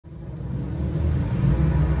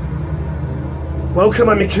Welcome,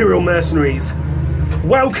 my Mercurial mercenaries.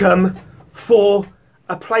 Welcome for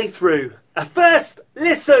a playthrough, a first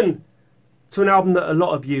listen to an album that a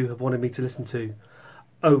lot of you have wanted me to listen to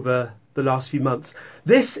over the last few months.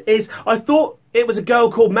 This is, I thought it was a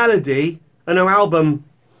girl called Melody and her album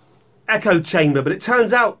Echo Chamber, but it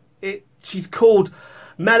turns out she's called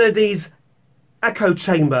Melody's Echo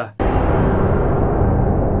Chamber.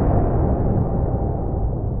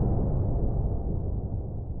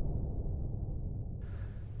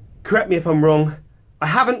 Correct me if I'm wrong. I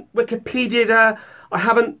haven't Wikipedia'd her. I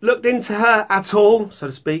haven't looked into her at all, so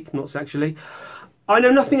to speak, not sexually. I know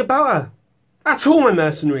nothing about her at all, my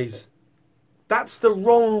mercenaries. That's the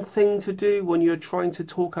wrong thing to do when you're trying to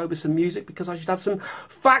talk over some music, because I should have some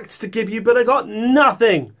facts to give you, but I got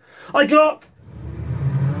nothing. I got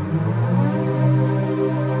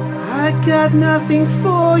nothing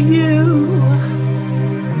for you.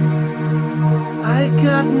 I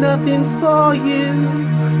got nothing for you.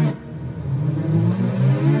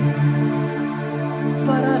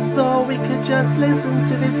 But I thought we could just listen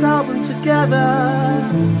to this album together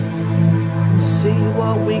and see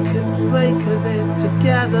what we could make of it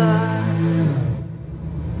together.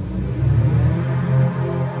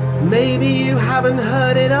 Maybe you haven't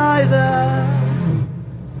heard it either.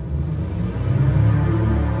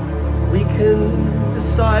 We can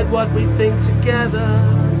decide what we think together.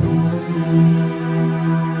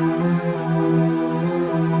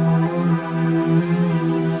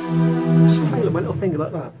 Just play with my little finger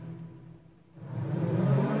like that.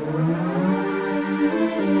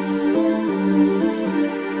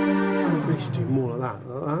 We should do more like that,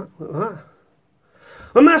 like that, like that.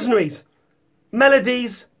 Well, mercenaries,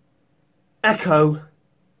 Melody's Echo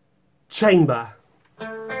Chamber.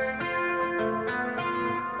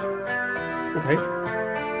 Okay.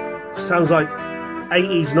 Sounds like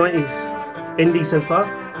 80s, 90s indie so far.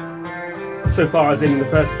 So far as in the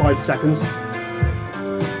first 5 seconds.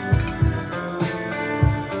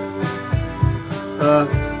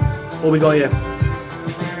 What we got here?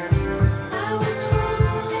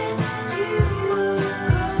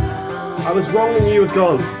 I was wrong and you were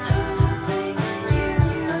gone.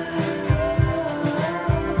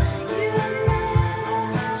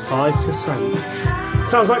 5%.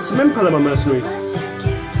 Sounds like some Impala, my mercenaries.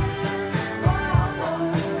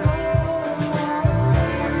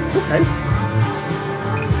 Okay.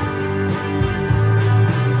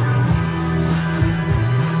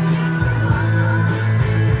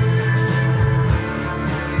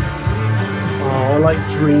 I like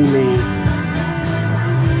dreamy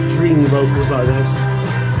vocals like this.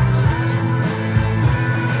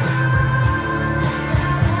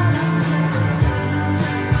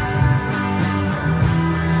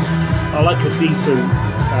 I like a decent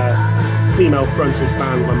female-fronted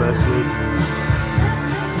band, my mercenaries.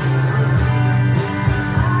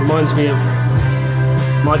 Reminds me of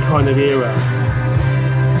my kind of era.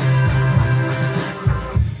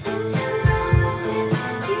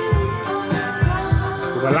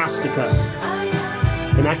 Elastica,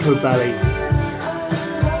 and Echo Belly,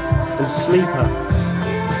 and Sleeper.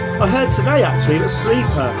 I heard today actually that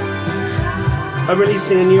Sleeper are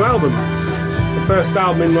releasing a new album. The first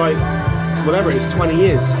album in like, whatever it is, 20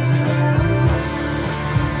 years.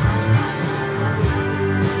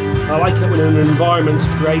 I like it when an environment's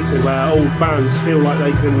created where old bands feel like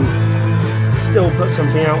they can still put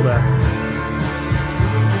something out there.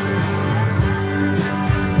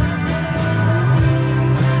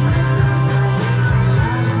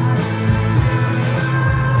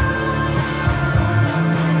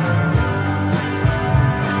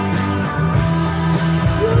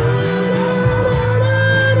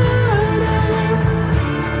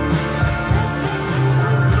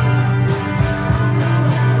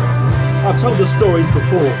 I've told the stories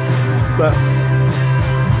before, but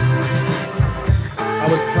I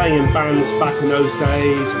was playing in bands back in those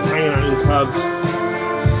days, and hanging out in clubs,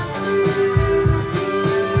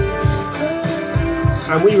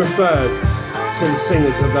 and we referred to the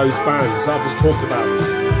singers of those bands that I've just talked about.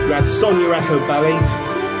 You had Sonia Echo Belly,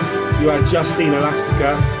 you had Justine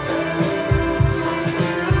Elastica.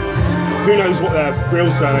 Who knows what their real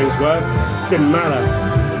surnames were? Didn't matter.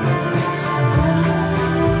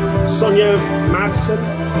 Sonia Madsen,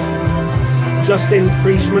 Justin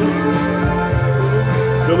Frischman,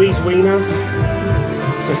 Louise Wiener. I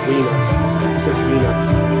said Wiener. I said Wiener.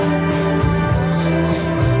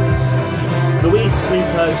 Louise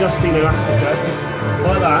Sleeper, Justine Elastica,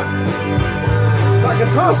 like that. It's like a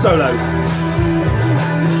guitar solo.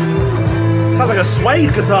 Sounds like a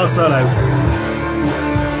suede guitar solo.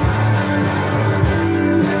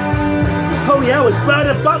 Oh yeah, it was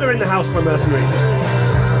Bernard Butler in the house, my mercenaries.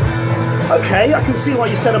 Okay, I can see why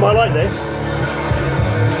you said I might like this.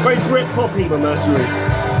 Very Brit-poppy, my Mercenaries.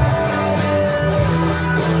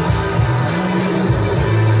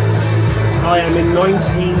 I am in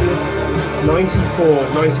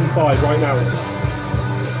 1994, 95 right now.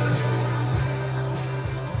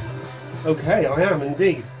 Okay, I am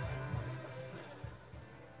indeed.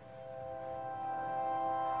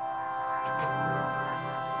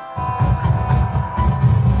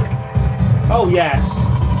 Oh yes,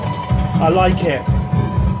 I like it.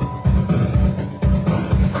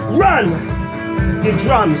 Run your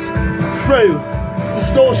drums through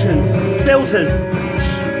distortions, filters.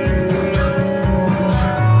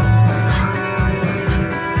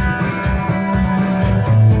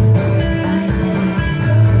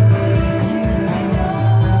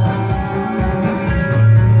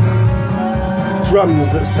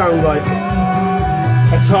 Drums that sound like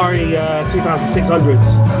Atari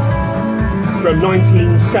 2600s from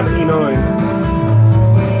 1979.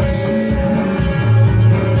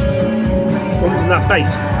 What was that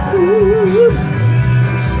bass?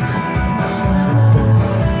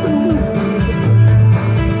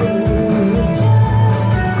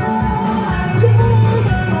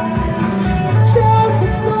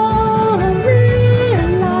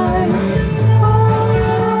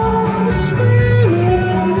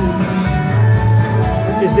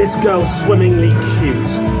 Is this girl swimmingly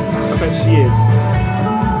cute? I bet she is.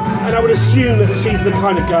 And I would assume that she's the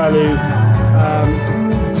kind of girl who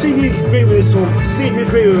see if you agree with this one. See if you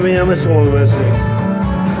agree with me on this one.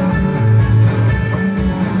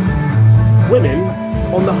 Women,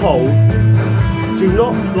 on the whole, do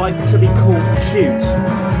not like to be called cute.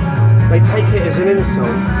 They take it as an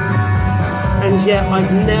insult. And yet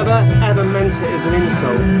I've never ever meant it as an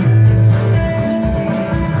insult.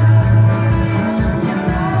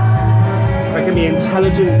 They can be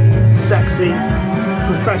intelligent, sexy,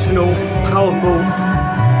 professional, powerful,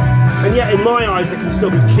 and yet in my eyes they can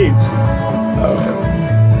still be cute.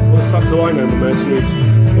 What the fuck do I know, my Mercenaries?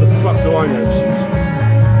 What the fuck do I know?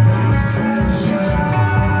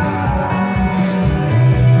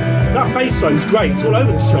 That bass line's great, it's all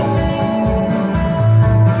over the shop.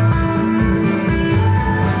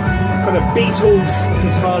 Kind of Beatles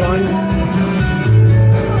guitar line.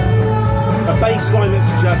 A bass line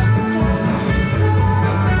that's just...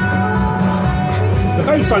 The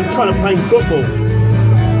bass line's kind of playing football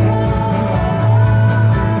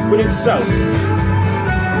with itself.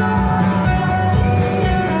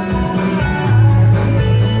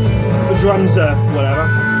 The drums are whatever,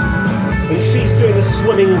 and she's doing the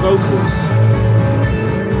swimming vocals.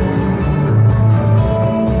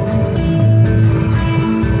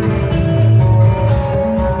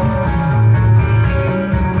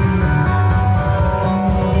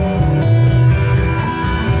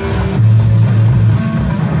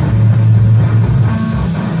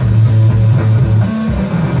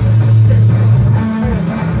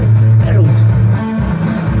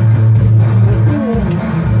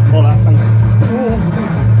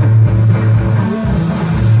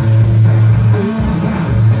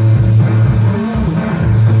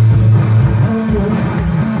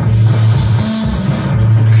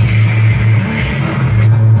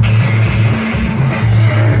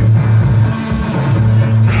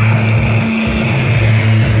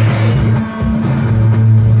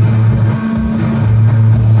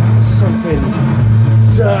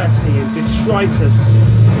 Dirty and detritus.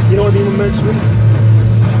 You know what I mean, Mercenaries?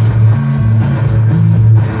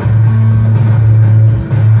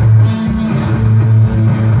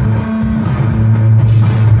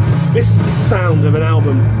 This is the sound of an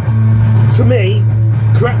album. To me,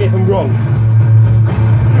 correct me if I'm wrong,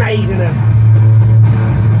 made in a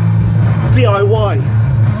DIY.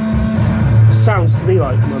 Sounds to me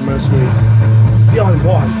like, my Mercenaries,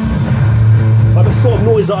 DIY. Like the sort of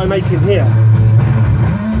noise that I make in here.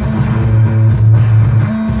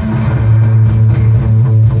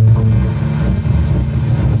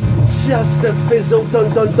 Just a fizzle, dun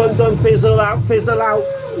dun dun dun, fizzle out, fizzle out.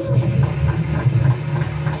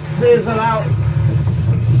 Fizzle out.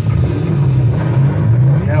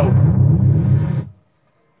 Hell.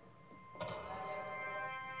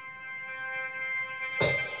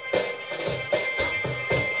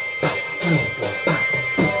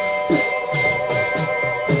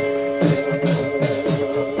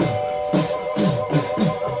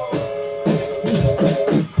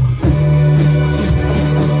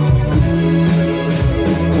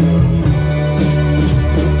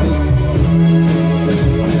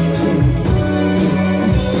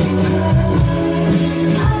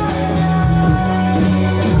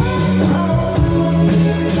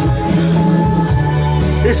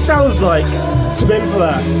 Sounds like Tim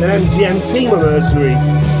Impala and MGMT were Mercenaries.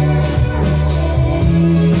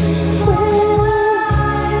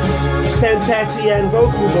 Saint Etienne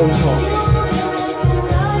vocals on top.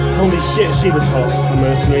 Holy shit, she was hot on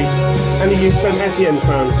Mercenaries. And you used Saint Etienne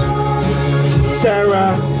fans.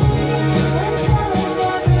 Sarah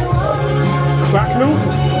Cracknell.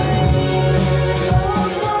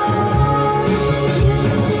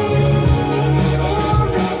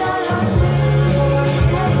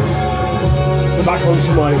 We're back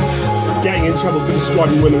onto my getting in trouble for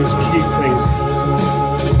describing women as cute thing.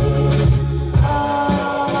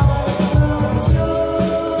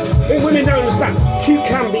 I think women don't understand. Cute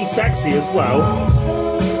can be sexy as well.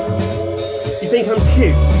 You think I'm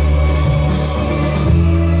cute?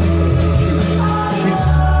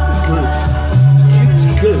 Cute's good. Cute's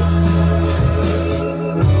good.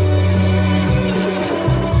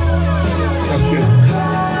 That's good.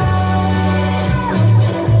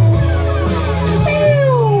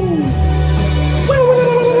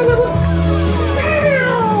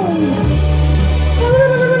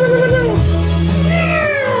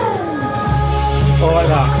 Oh, like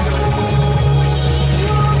that.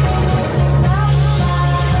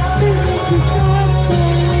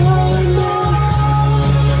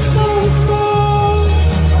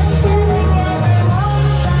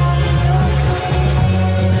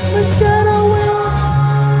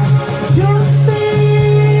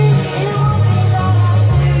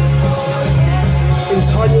 In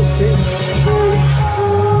time you'll see.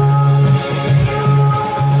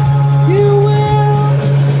 You will.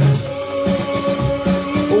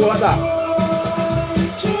 Oh, like that.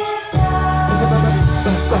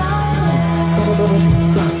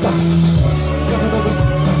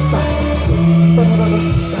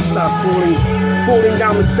 That falling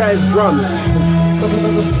down the stairs drums.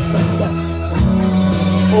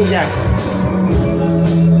 Oh yes.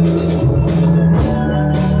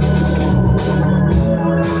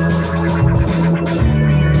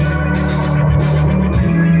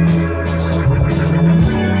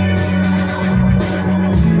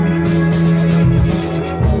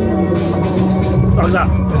 Like that.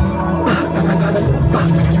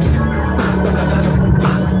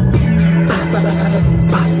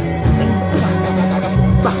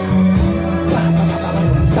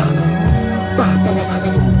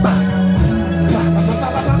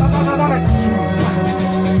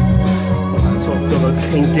 So I've got those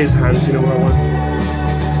King Giz hands, you know what I want?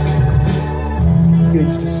 You need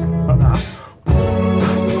to just like that.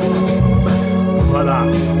 Like that.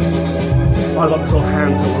 I got these little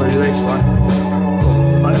hands on my legs, right?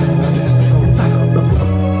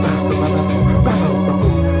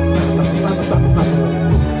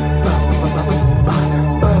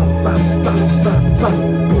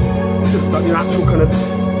 Just like your actual kind of,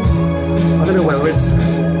 I don't know whether it's, I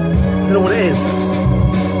don't know what it is.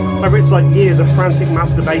 Whether it's like years of frantic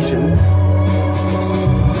masturbation.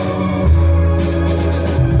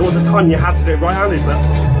 There was a time you had to do it right-handed, but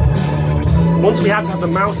once we had to have the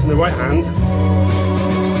mouse in the right hand,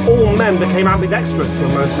 all men became ambidextrous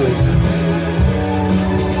when Mercenaries.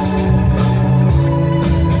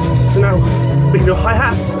 So now we can do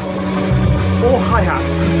hi-hats or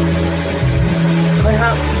hi-hats.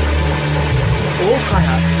 Hi-hats or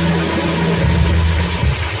hi-hats.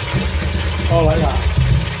 Oh, like that.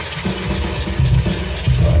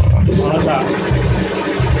 Like that.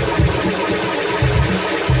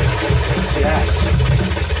 Yes.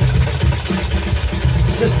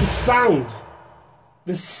 Just the sound.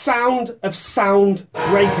 The sound of sound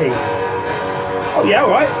breaking. Oh yeah,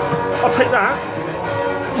 alright. I'll take that.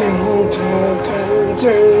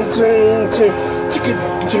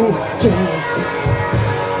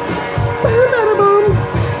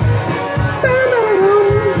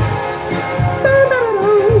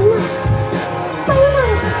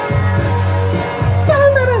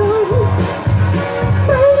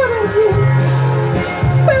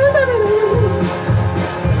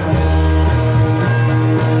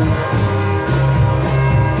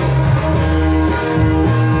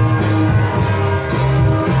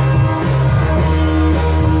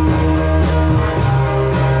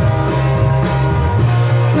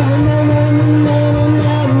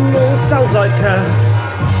 Sounds like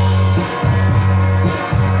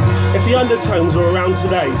if the undertones were around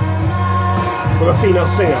today with a female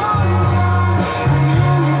singer.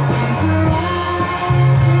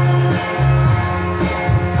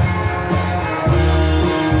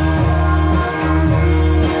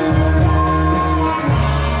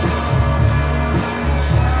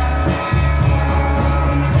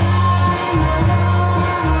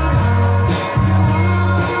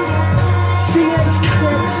 See, it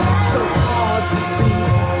cracks so hard to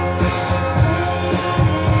beat.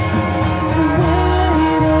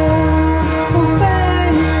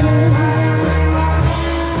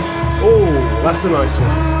 That's a nice one.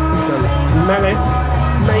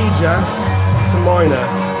 Major to minor.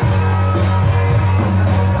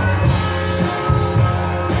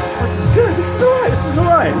 This is good. This is alright. This is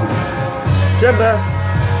alright. Remember?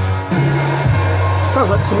 Sounds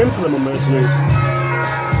like Tim Implement on Mercenaries.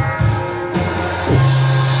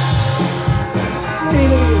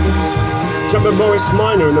 Remember Morris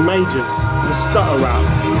Minor in the majors? The stutter rap.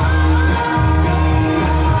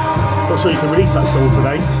 Not sure you can release that song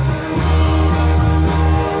today.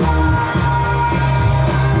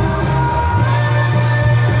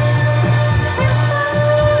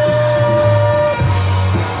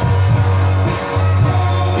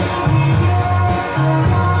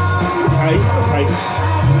 Okay.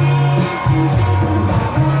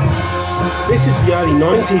 This is the early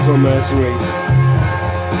 90s on Mercenaries.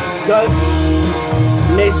 Does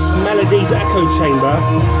Miss Melody's Echo Chamber,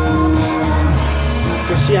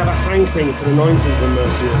 does she have a hankering for the 90s on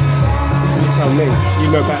Mercenaries? You tell me,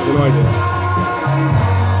 you know better than I do.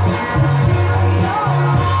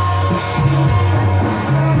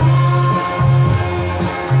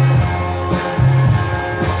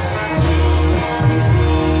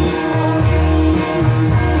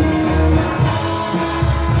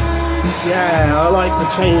 Yeah, I like the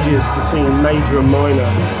changes between major and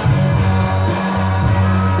minor.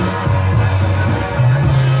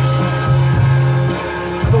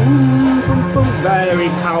 Very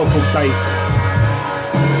powerful bass.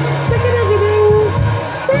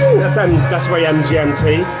 That's very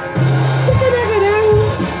MGMT.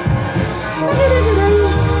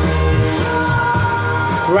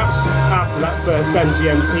 Perhaps after that first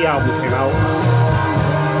MGMT album came out,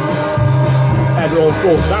 everyone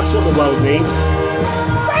thought that's what the world needs.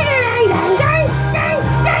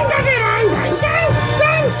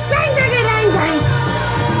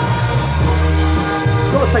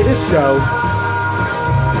 Gotta say, this girl,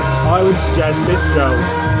 I would suggest this girl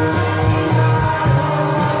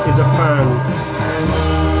is a fan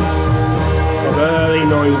of early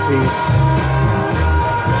 90s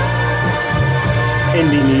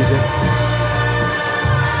indie music.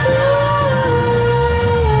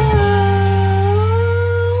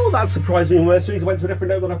 Oh, that surprised me when Mercenaries went to a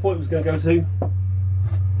different note than I thought it was going to go to.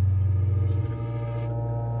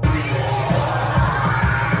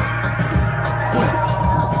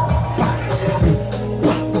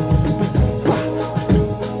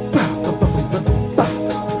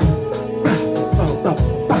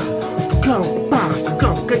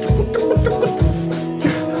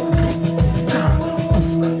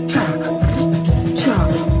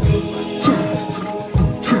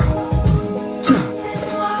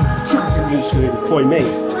 Employ me,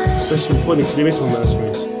 especially employ me to do this one,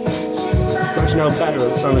 Mercenaries. Imagine how better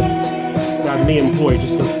it sounded to have me employed,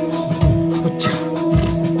 just go.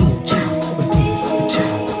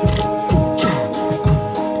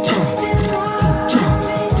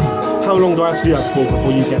 How long do I have to do that for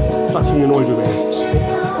before you get fucking annoyed with me?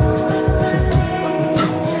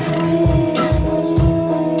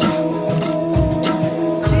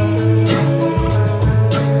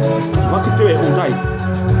 I could do it all day.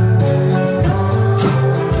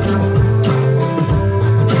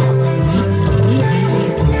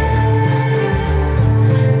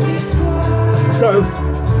 So,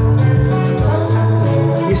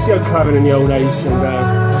 you see how clubbing in the old days, and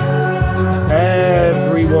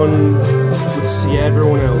everyone would see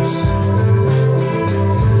everyone else.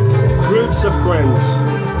 Groups of friends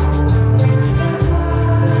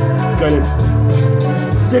going to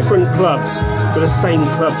different clubs, but the same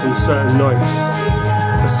clubs on certain nights.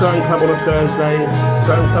 A certain club on a Thursday, a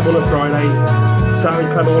certain club on a Friday, a certain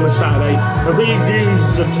club on a Saturday. And for you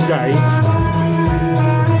youths of today,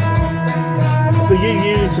 for you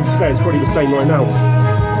youths of today, it's probably the same right now.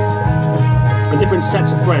 And different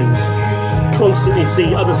sets of friends constantly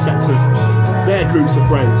see other sets of their groups of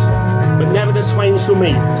friends, but never the twain shall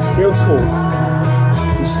meet. They'll talk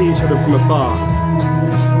and see each other from afar.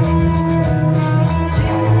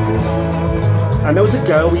 And there was a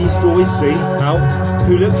girl we used to always see out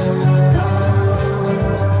who looked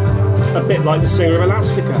a bit like the singer of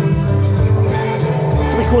Elastica.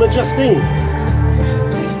 So we call her Justine.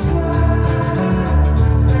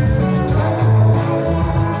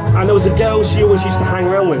 And there was a girl she always used to hang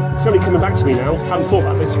around with. It's only coming back to me now. I haven't thought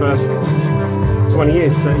about this for 20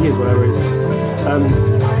 years, 30 years, whatever it is.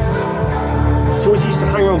 She always used to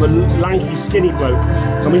hang around with a lanky, skinny bloke,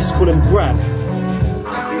 and we used to call him Brett.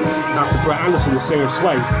 After Brett Anderson, the singer of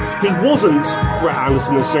Suede. He wasn't Brett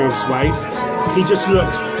Anderson, the singer of Suede. He just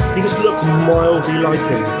looked mildly like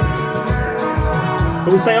him.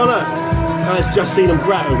 But we'd say, oh look, there's Justine and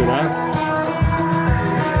Brett over there.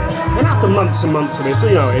 And after months and months of this,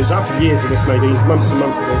 you know it is, after years of this maybe, months and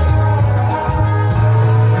months of this,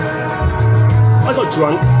 I got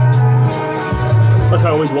drunk, like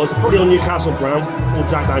I always was, probably on Newcastle Brown or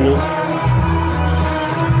Jack Daniels.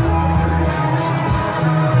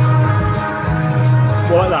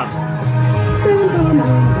 Well, like that.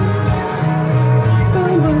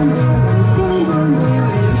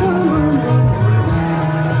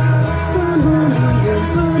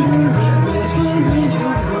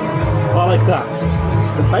 I like that.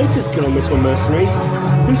 The bass is good on this one, Mercenaries.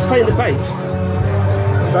 Who's playing the bass?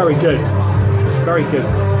 Very good. Very good.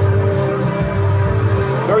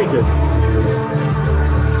 Very good.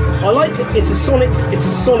 I like it. It's a sonic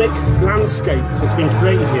landscape that's been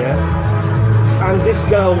created here. And this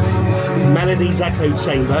girl's Melody's Echo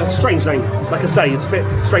Chamber, strange name, like I say, it's a bit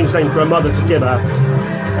strange name for a mother to give her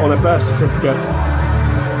on a birth certificate.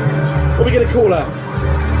 What are we going to call her?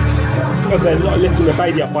 As they're lifting the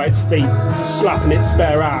baby up by its feet, slapping its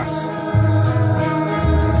bare ass.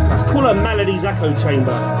 Let's call her Melody's Echo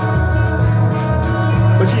Chamber.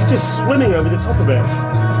 But she's just swimming over the top of it.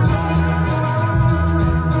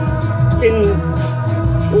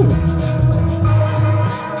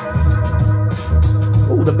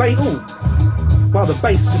 The bass, wow, the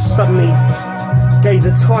bass just suddenly gave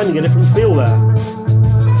the timing a different feel there.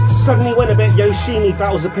 Suddenly went a bit Yoshimi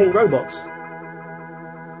Battles of Pink Robots.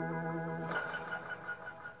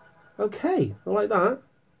 Okay, I like that.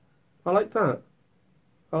 I like that.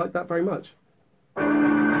 I like that very much.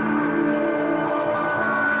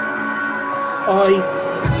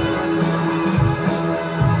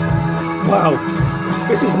 Wow.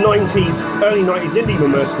 This is 90s, early 90s indie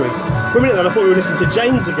Mercenaries. For a minute then I thought we were listening to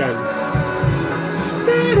James again.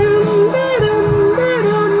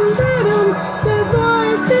 The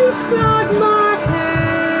voices flood my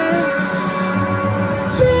head.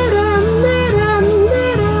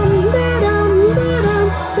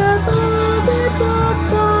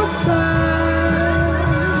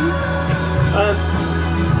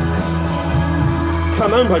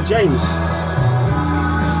 Come Home by James.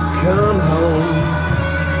 Come home.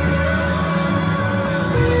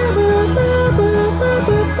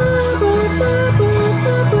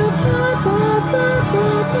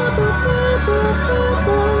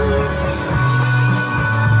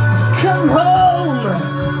 Come home,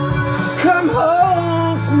 come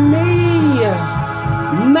home to me,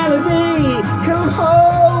 Melody, come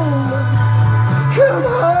home, come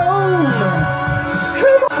home,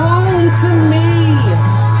 come home to me,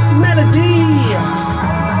 Melody.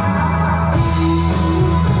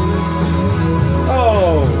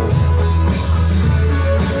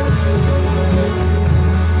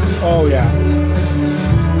 Oh yeah.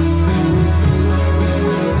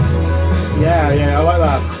 Yeah, I like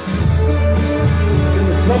that.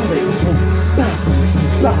 The drum beat.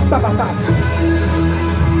 Ba, ba, ba, ba.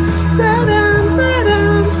 The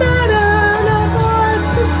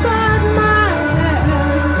voice inside my head.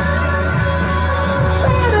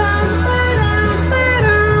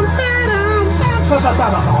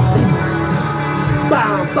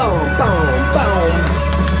 Bam, bam, bam, bam.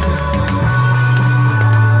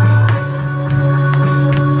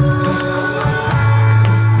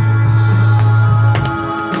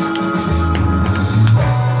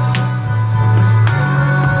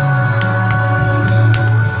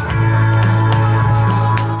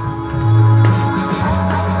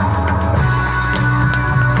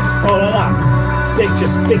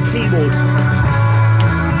 Just big keyboards.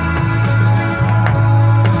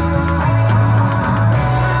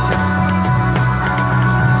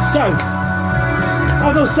 So,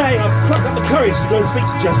 as I was saying, I plucked up the courage to go and speak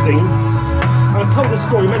to Justine. I've told this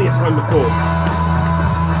story many a time before.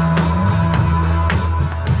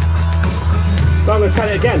 But I'm going to tell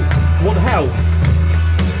it again. What the hell?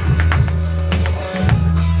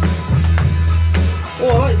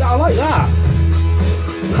 Oh, I like that.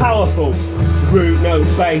 Powerful. Root, no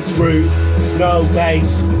bass, root, no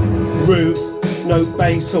bass, root, no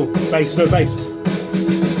bass, oh, bass, no bass.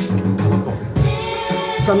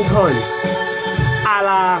 Sometimes, a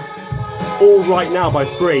la All Right Now by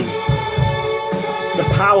Free, the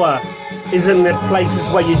power is in the places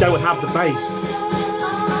where you don't have the bass.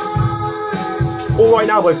 All Right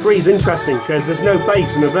Now by Free is interesting because there's no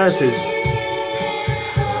bass in the verses.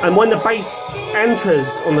 And when the bass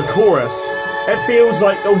enters on the chorus, it feels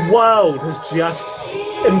like the world has just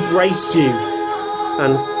embraced you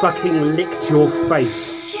and fucking licked your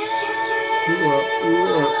face.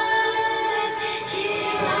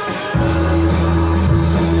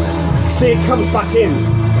 See, it comes back in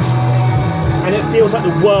and it feels like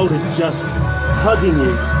the world is just hugging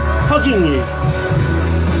you, hugging you.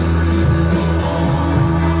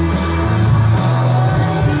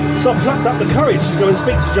 So I plucked up the courage to go and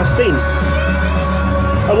speak to Justine.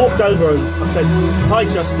 I walked over and I said, "Hi,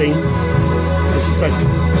 Justine." And she said,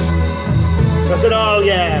 I said, "Oh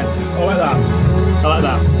yeah, I like that. I like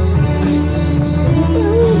that."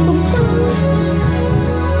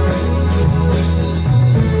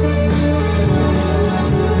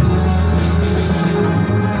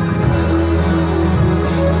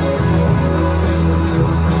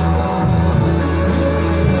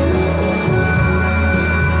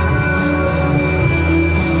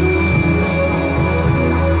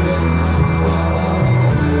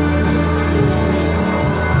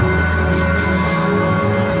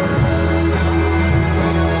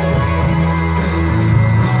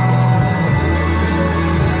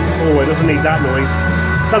 It doesn't need that noise.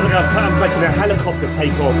 Sounds like I'm making a helicopter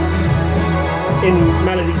take off in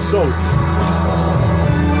Melody's song.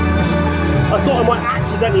 I thought I might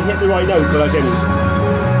accidentally hit the right note, but I didn't.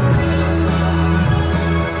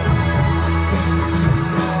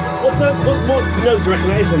 What note do you reckon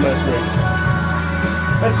that is on Mercury?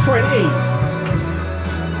 Let's try an E.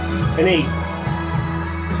 An E.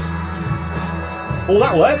 Oh,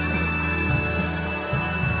 that works.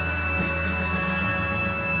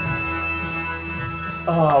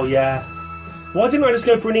 Oh yeah. Why didn't I just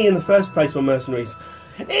go for an E in the first place on Mercenaries?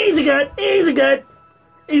 Easy good, easy good.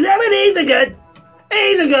 He's having easy good.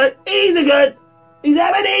 Easy good, easy good. He's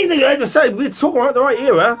having easy good. So we're talking about the right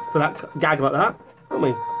era for that gag like that, aren't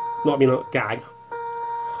we? Not mean like gag.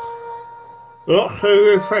 What do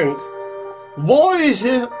you think? Why is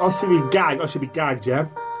it? I should be gagged. I should be gagged, yeah.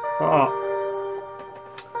 I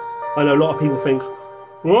know a lot of people think,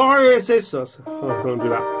 why is this? Oh, I don't do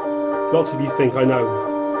that. Lots of you think I know.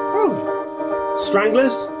 Oh,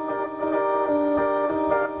 Stranglers?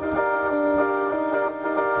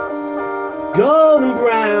 Golden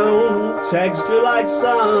brown, texture like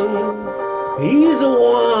sun. He's the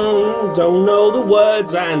one, don't know the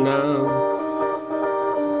words I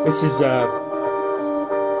know. This is the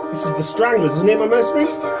Stranglers, isn't it, my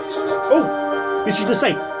Mercenaries? Oh, you should just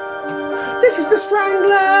say, this is the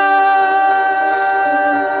Stranglers.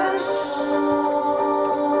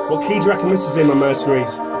 What key do you reckon this is in, my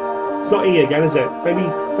Mercenaries? It's not E again, is it?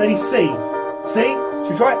 Maybe C. C?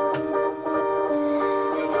 Should we try it?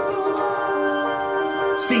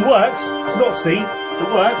 C works. It's not C. It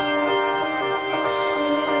works.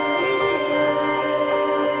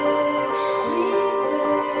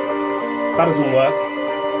 That doesn't work.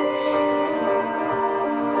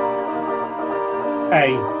 A.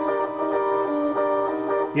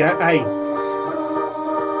 Yeah, A.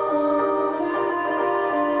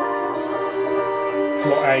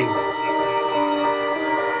 What A?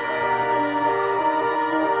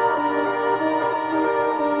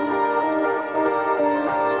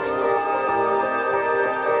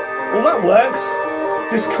 Well, that works.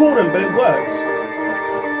 Discordant, but it works.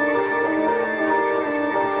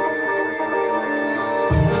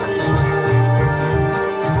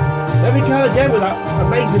 There we go again with that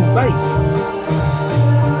amazing bass.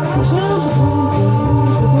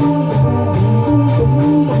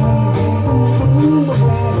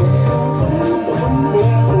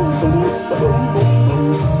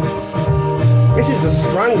 This is the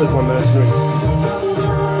Stranglers, my Mercenaries.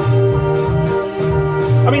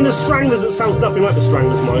 I mean, the Stranglers, that sounds nothing like the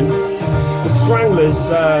Stranglers, mine. The Stranglers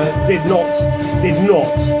did not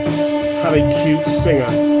have a cute singer.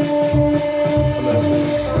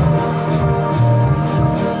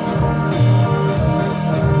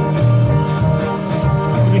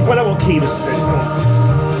 Can you find out what key this is in? Come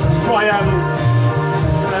on. Let's try,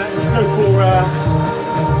 let's go for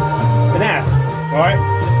an F, alright?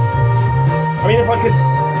 I mean, if I could,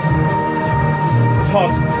 it's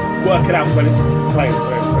hard to work it out when it's playing.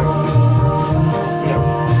 Yeah.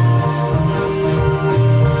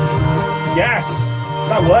 Yes,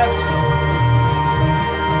 that works.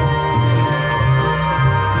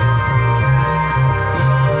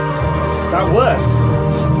 That worked.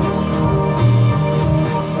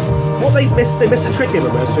 What they missed the trick in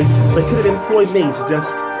the Mercenaries. They could have employed me to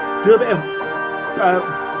just do a bit of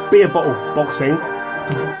beer bottle boxing.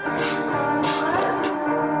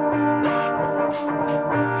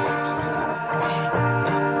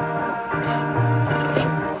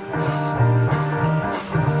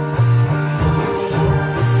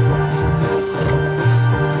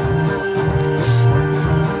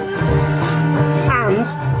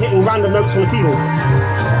 Random notes on the keyboard.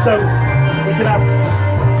 So we could have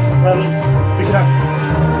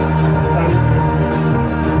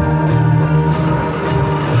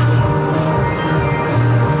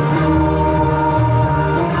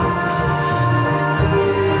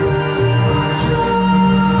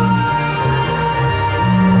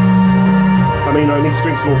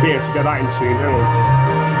drink some more beer to get that in tune. Hang on.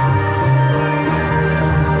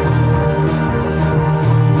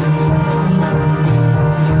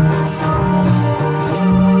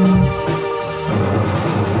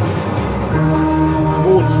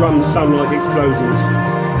 More drums sound like explosions.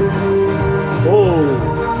 Oh.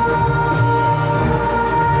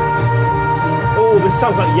 Oh, this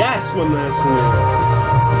sounds like Yes, my mercenaries.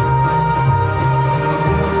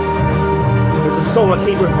 There's a song I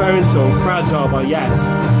keep referring to on Fragile by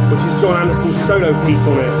Yes, which is John Anderson's solo piece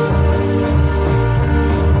on it.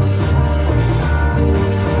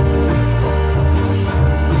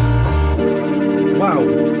 Wow,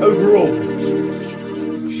 overall.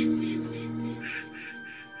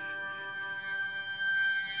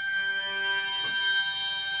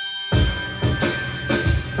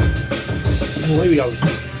 Oh, here we go.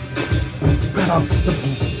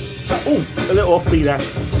 Oh, a little offbeat there.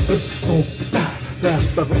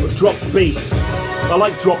 Drop beat. I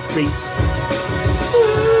like drop beats.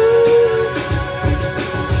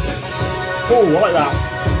 Oh, I like that.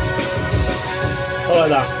 I like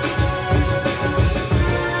that.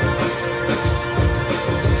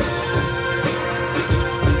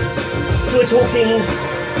 So we're talking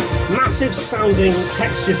massive sounding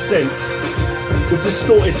texture synths with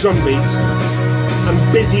distorted drum beats and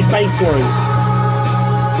busy bass lines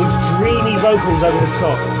with dreamy vocals over the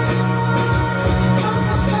top.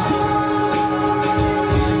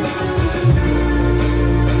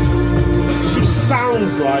 She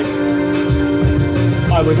sounds like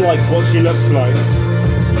I would like what she looks like. I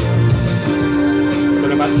don't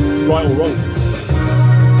know if that's right or wrong.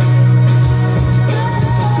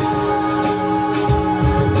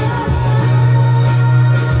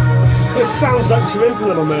 This sounds like Tim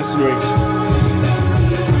Impala on Mercenaries.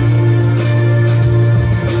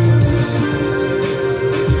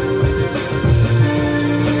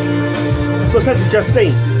 So I said to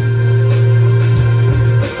Justine,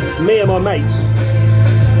 me and my mates,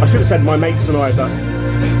 I should have said my mates and I, but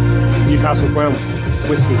Newcastle Brown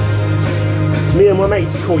whiskey. Me and my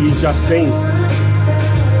mates call you Justine.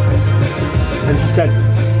 And she said,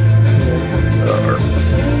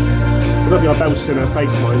 I don't think I belched in her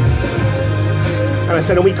face, mind. And I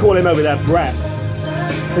said, and we call him over there Brett.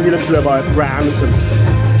 And he looks a little like Brett Anderson.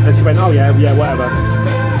 And she went, oh yeah, whatever.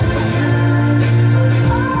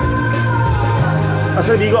 I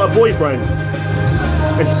said, have you got a boyfriend?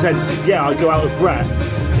 And she said, yeah, I go out with Brett.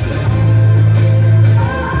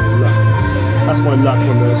 Luck. That's my luck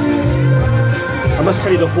on Mercenaries. I must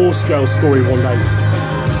tell you the horse girl story one day.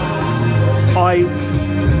 I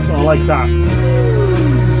like that.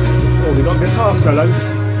 Oh, we got a guitar solo.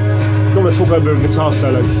 Don't want to talk over a guitar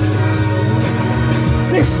solo.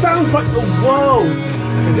 This sounds like the world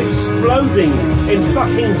is exploding in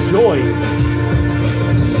fucking joy.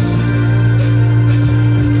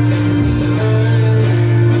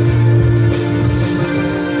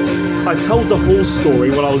 I told the whole story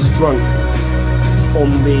while I was drunk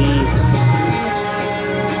on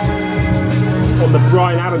the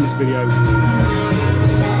Bryan Adams video.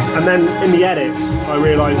 And then in the edit, I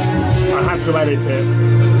realised I had to edit it.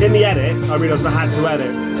 In the edit, I realised I had to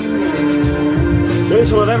edit. The only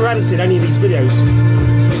time I've ever edited any of these videos,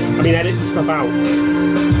 I mean edit stuff out.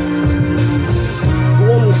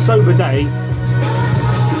 One sober day,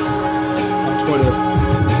 I'm trying to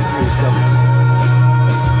tell you something.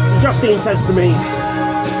 So Justine says to me,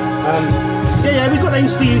 yeah, we've got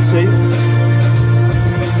names for you too.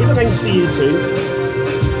 We've got names for you too.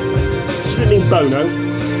 She didn't mean Bono.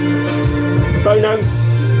 Bono,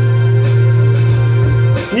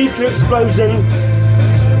 nuclear explosion,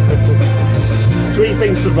 3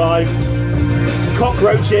 things survive,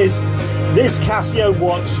 cockroaches, this Casio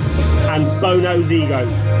watch, and Bono's ego.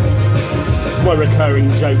 It's my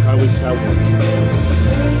recurring joke I always tell.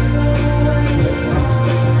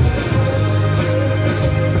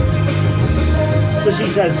 So she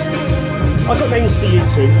says, I've got names for you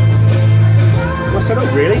too. I said, oh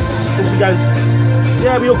really? And she goes,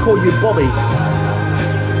 yeah, we all call you Bobby.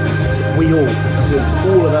 I said, we all, with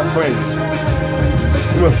all of her friends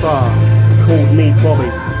from afar, called me Bobby.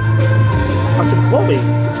 I said, Bobby?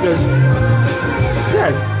 And she goes,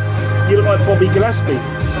 yeah, you look like Bobby Gillespie.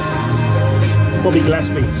 Bobby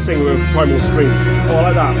Gillespie, singer of Primal Scream. Oh, I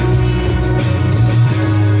like that.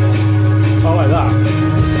 I like that.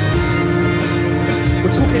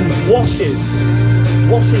 We're talking washes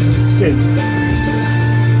of synth.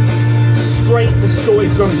 Straight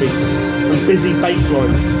distorted drum beats and busy bass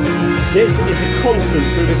lines. This is a constant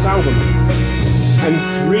through this album. And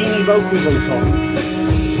dreamy vocals on top.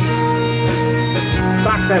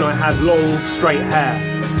 Back then I had long straight hair.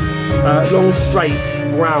 long straight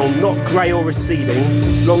brown, not grey or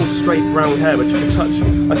receding, long straight brown hair which I could touch.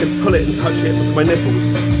 I could pull it and touch it onto my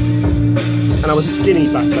nipples. And I was skinny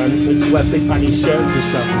back then. I used to wear big baggy shirts and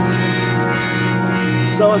stuff.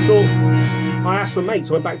 So I thought, I asked my mates,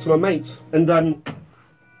 I went back to my mates and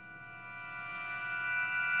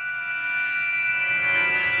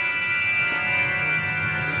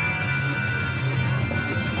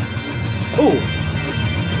oh,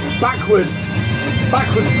 backward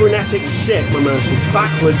frenetic shit, my merchants.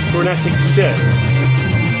 Backwards frenetic shit.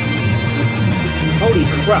 Holy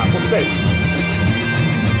crap, what's this?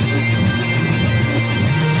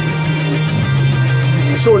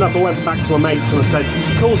 Sure enough, I went back to my mates and I said,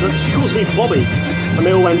 she calls me Bobby. And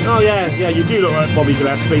they all went, oh yeah, you do look like Bobby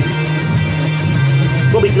Gillespie.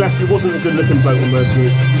 Bobby Gillespie wasn't a good looking bloke on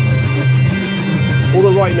Mercenaries.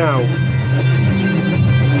 Although right now,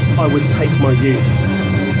 I would take my youth.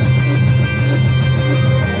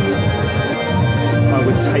 I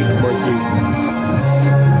would take my youth.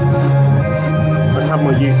 I'd have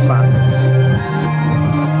my youth back.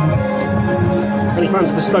 Any fans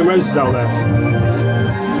of the Stone Roses out there?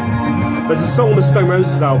 There's a song on the Stone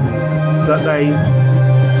Roses album that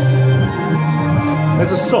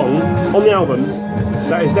there's a song on the album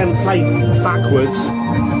that is then played backwards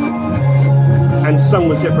and sung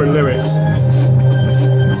with different lyrics.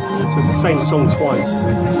 So it's the same song twice.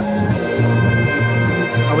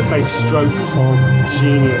 I would say stroke of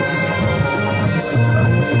genius.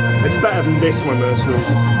 It's better than this one, Mercenaries.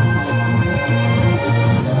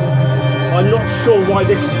 I'm not sure why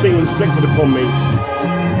this is being inflicted upon me.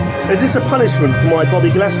 Is this a punishment for my Bobby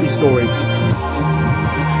Gillespie story?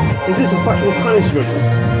 Is this a fucking punishment?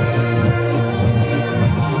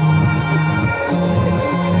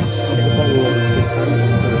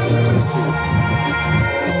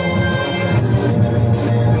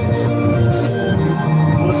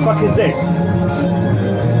 What the fuck is this?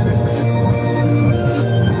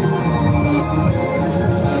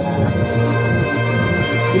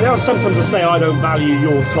 You know, sometimes I say I don't value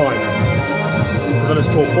your time because I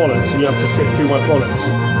just talk bollocks and you have to sit through my bollocks.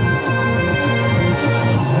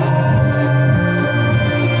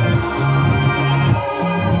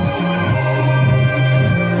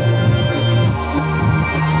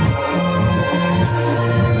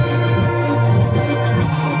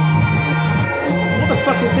 What the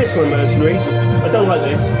fuck is this one, Mercenaries? I don't like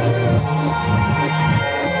this.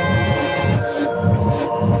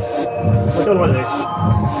 I don't like this.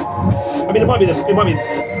 I mean, it might be, I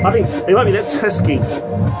think it might be that Teskey.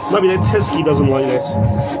 It might be that Teskey doesn't like this.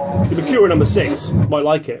 The Mercurial number 6 might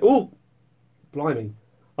like it. Oh, blimey.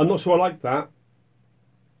 I'm not sure I like that.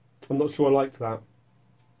 I'm not sure I like that.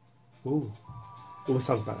 Ooh. Oh, this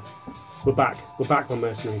sounds better. We're back, my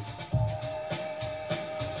mercenaries.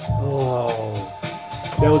 Oh,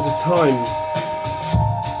 there was a time.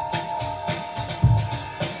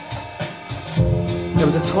 There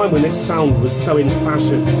was a time when this sound was so in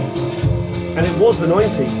fashion, and it was the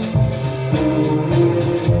 90s.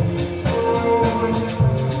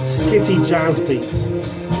 Skitty jazz beats.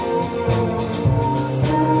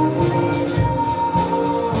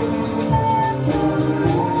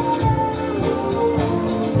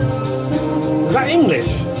 Is that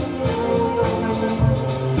English?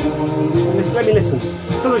 Let me listen.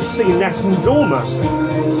 It sounds like she's singing Nessun Dorma.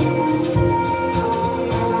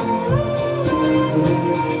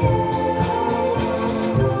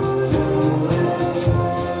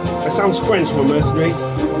 It sounds French, my mercenaries.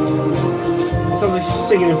 It sounds like she's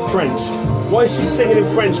singing in French. Why is she singing in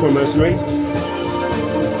French, my mercenaries? 2, 3,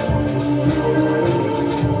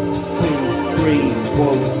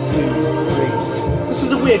 1, 2, 3. This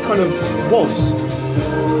is a weird kind of waltz.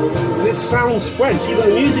 And it sounds French, even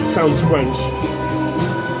the music sounds French.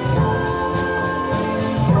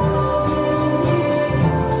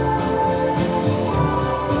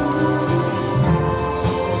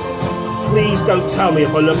 Please don't tell me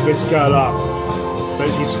if I look this girl up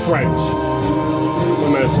that she's French. My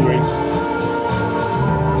mercenaries.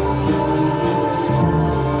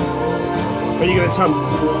 Are you going to tell me?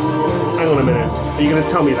 Hang on a minute. Are you going to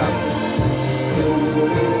tell me that?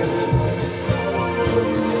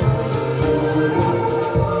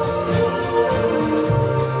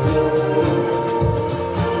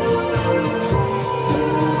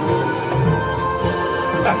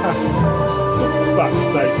 For fuck's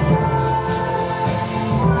sake.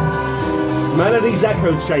 Melody's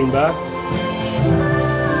Echo Chamber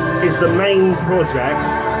is the main project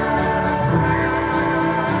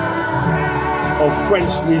of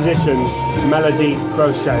French musician Melody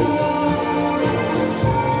Crochet.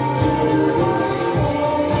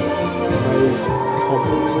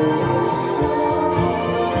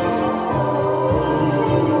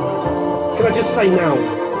 say now,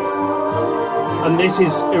 and this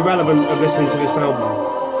is irrelevant of listening to this album,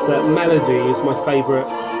 that Melody is my favourite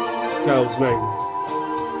girl's name.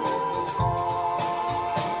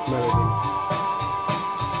 Melody.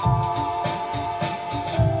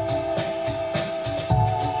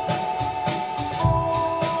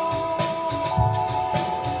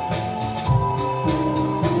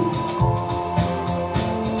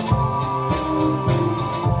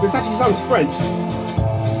 This actually sounds French.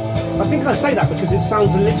 I think I say that because it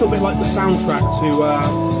sounds a little bit like the soundtrack to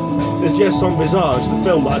Le Dieu sans visage, the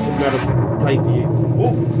film that I could never play for you.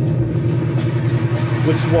 Ooh.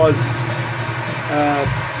 Which was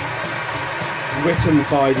written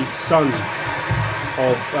by the son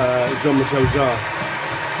of Jean-Michel Jarre.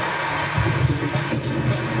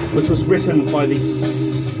 Which was written by the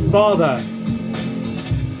father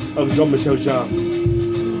of Jean-Michel Jarre.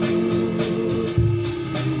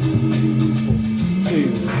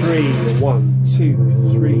 2, 3, 1, 2,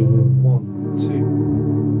 3, 1, 2.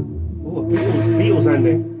 Oh, Beatles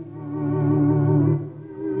ending.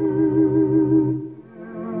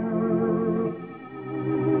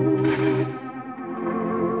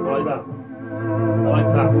 I like that. I like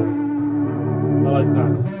that. I like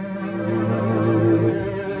that.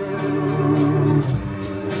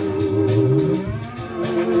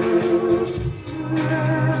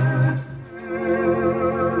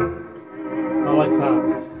 I like that.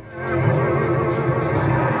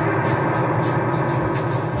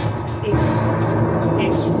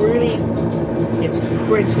 It's really, it's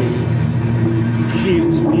pretty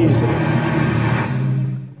cute music,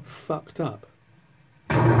 fucked up.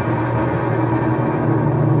 I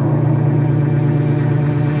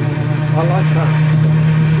like that.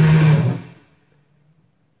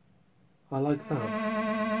 I like that.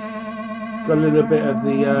 Got a little bit of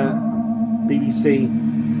the BBC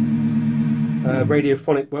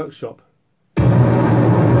radiophonic workshop.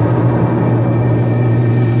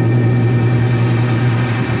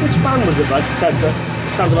 Which band was it like you said that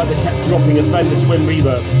sounded like they kept dropping a Fender Twin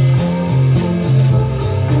reverb?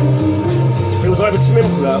 It was either Tim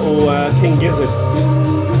Impala or King Gizzard.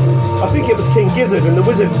 I think it was King Gizzard and the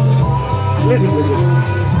Lizard Wizard.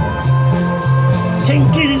 King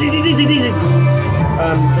Gizzard.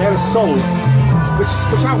 They had a song.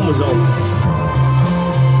 Which album was it on?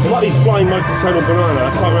 It might be Flying Microtonal Banana,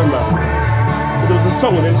 I can't remember. But there was a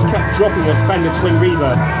song that just kept dropping a Fender Twin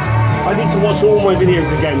reverb. I need to watch all my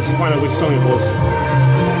videos again to find out which song it was.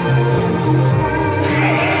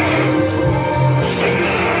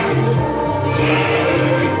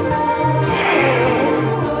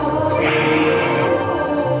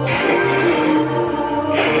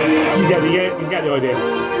 You get the idea.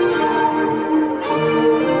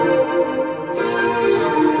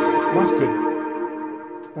 That's good.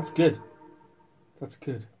 That's good. That's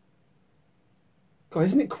good. God,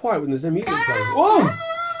 isn't it quiet when there's no music playing? Whoa!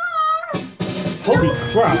 Holy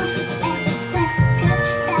crap!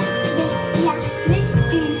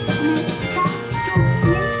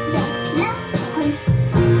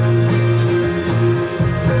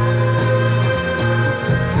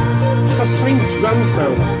 It's that same drum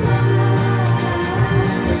sound.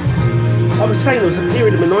 I was saying there was a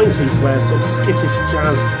period in the 90s where sort of skittish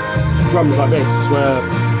jazz drums like this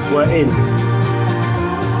were in.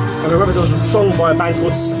 And I remember there was a song by a band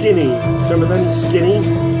called Skinny. Remember them? Skinny?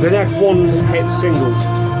 They had one hit single.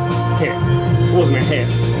 Hit. It wasn't a hit.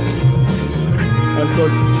 And I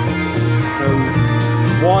thought,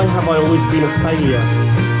 why have I always been a failure?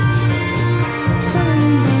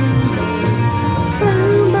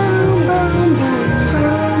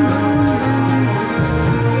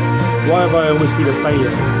 Why have I always been a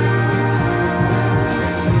failure?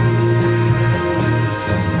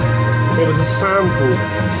 It was a sample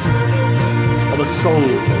of a song,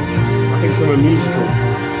 I think from a musical.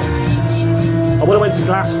 And when I went to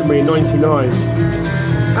Glastonbury in '99,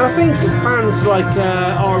 and I think bands like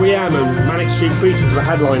R.E.M. and Manic Street Preachers were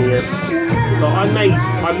headlining it. But I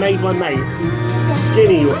made my mate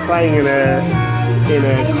Skinny were playing in a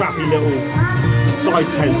crappy little side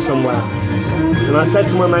tent somewhere. And I said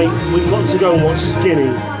to my mate, we've got to go and watch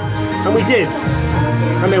Skinny. And we did.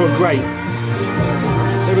 And they were great.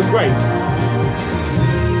 They were great.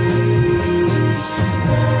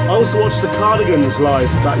 I also watched the Cardigans live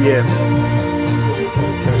that year.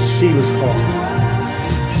 She was hot.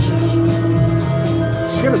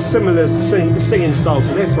 She had a similar singing style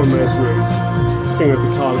to this one, Mercurial. Singer of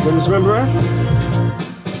the Cardigans, remember her?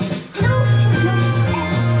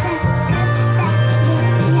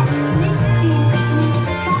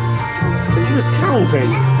 She was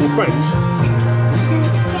counting in French.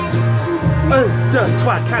 1, 2, 3,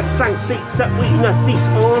 4, 5, 6, 7, 8, 9, 10,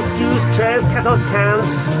 11,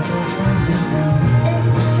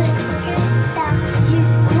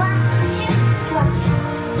 12,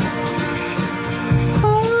 13,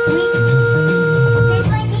 14,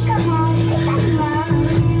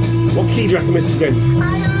 15. What key do you reckon this is in?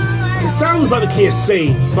 It sounds like the key of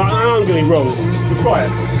C, but I'm going to be wrong. We'll try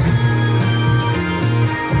it.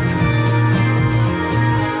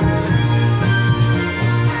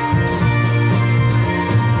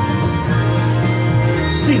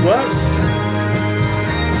 C works.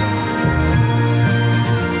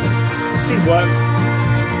 C works.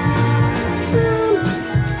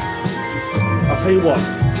 I'll tell you what,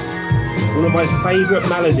 one of my favourite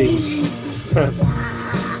melodies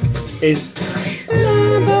is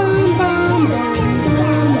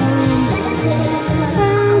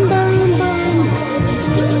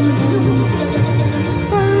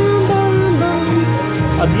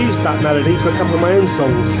I've used that melody for a couple of my own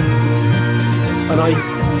songs, and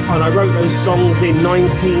I wrote those songs in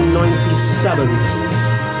 1997.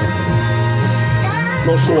 I'm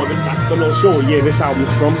not sure what year this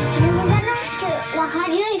album's from.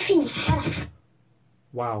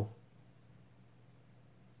 Wow.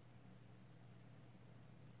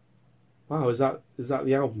 Wow, is that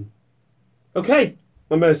the album? Okay,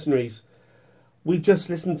 my mercenaries. We've just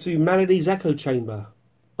listened to Melody's Echo Chamber.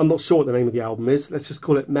 I'm not sure what the name of the album is. Let's just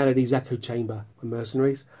call it Melody's Echo Chamber, my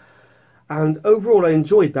mercenaries. And overall, I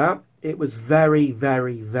enjoyed that. It was very,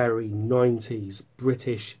 very, very 90s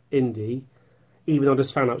British indie. Even though I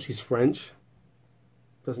just found out she's French.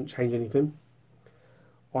 Doesn't change anything.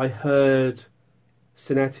 I heard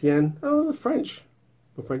Saint Etienne. Oh, French.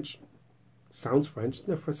 Well, French. Sounds French.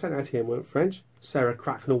 No, Saint Etienne weren't French. Sarah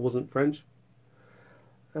Cracknell wasn't French.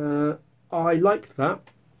 I liked that.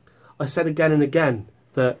 I said again and again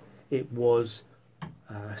that it was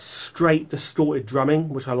straight distorted drumming,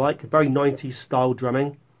 which I like. Very 90s style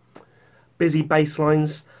drumming. Busy bass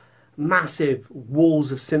lines. Massive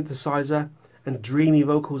walls of synthesizer. And dreamy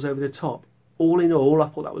vocals over the top. All in all, I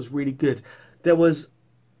thought that was really good. There was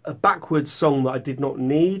a backwards song that I did not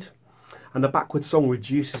need. And the backwards song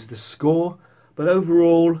reduces the score, but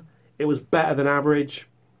overall it was better than average.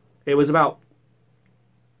 It was about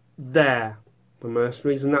there, my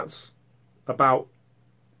mercenaries, and that's about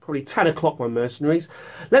probably 10 o'clock, my mercenaries.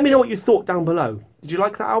 Let me know what you thought down below. Did you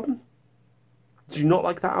like that album? Did you not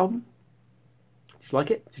like that album? Did you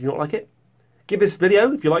like it? Did you not like it? Give this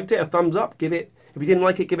video, if you liked it, a thumbs up. Give it, if you didn't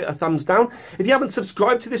like it, give it a thumbs down. If you haven't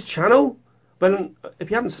subscribed to this channel, then if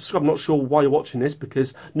you haven't subscribed, I'm not sure why you're watching this,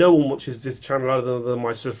 because no one watches this channel other than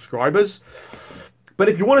my subscribers. But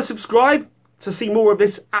if you want to subscribe to see more of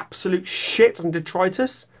this absolute shit and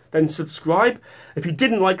detritus, then subscribe. If you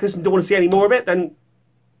didn't like this and don't want to see any more of it, then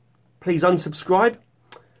please unsubscribe.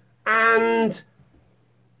 And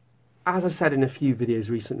as I said in a few videos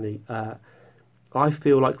recently, I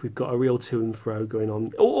feel like we've got a real to and fro going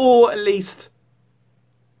on, or at least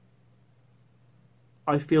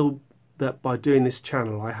I feel that by doing this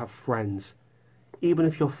channel I have friends, even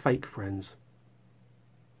if you're fake friends.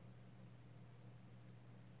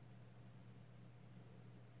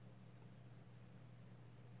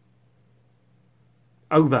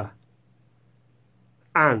 Over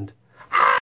and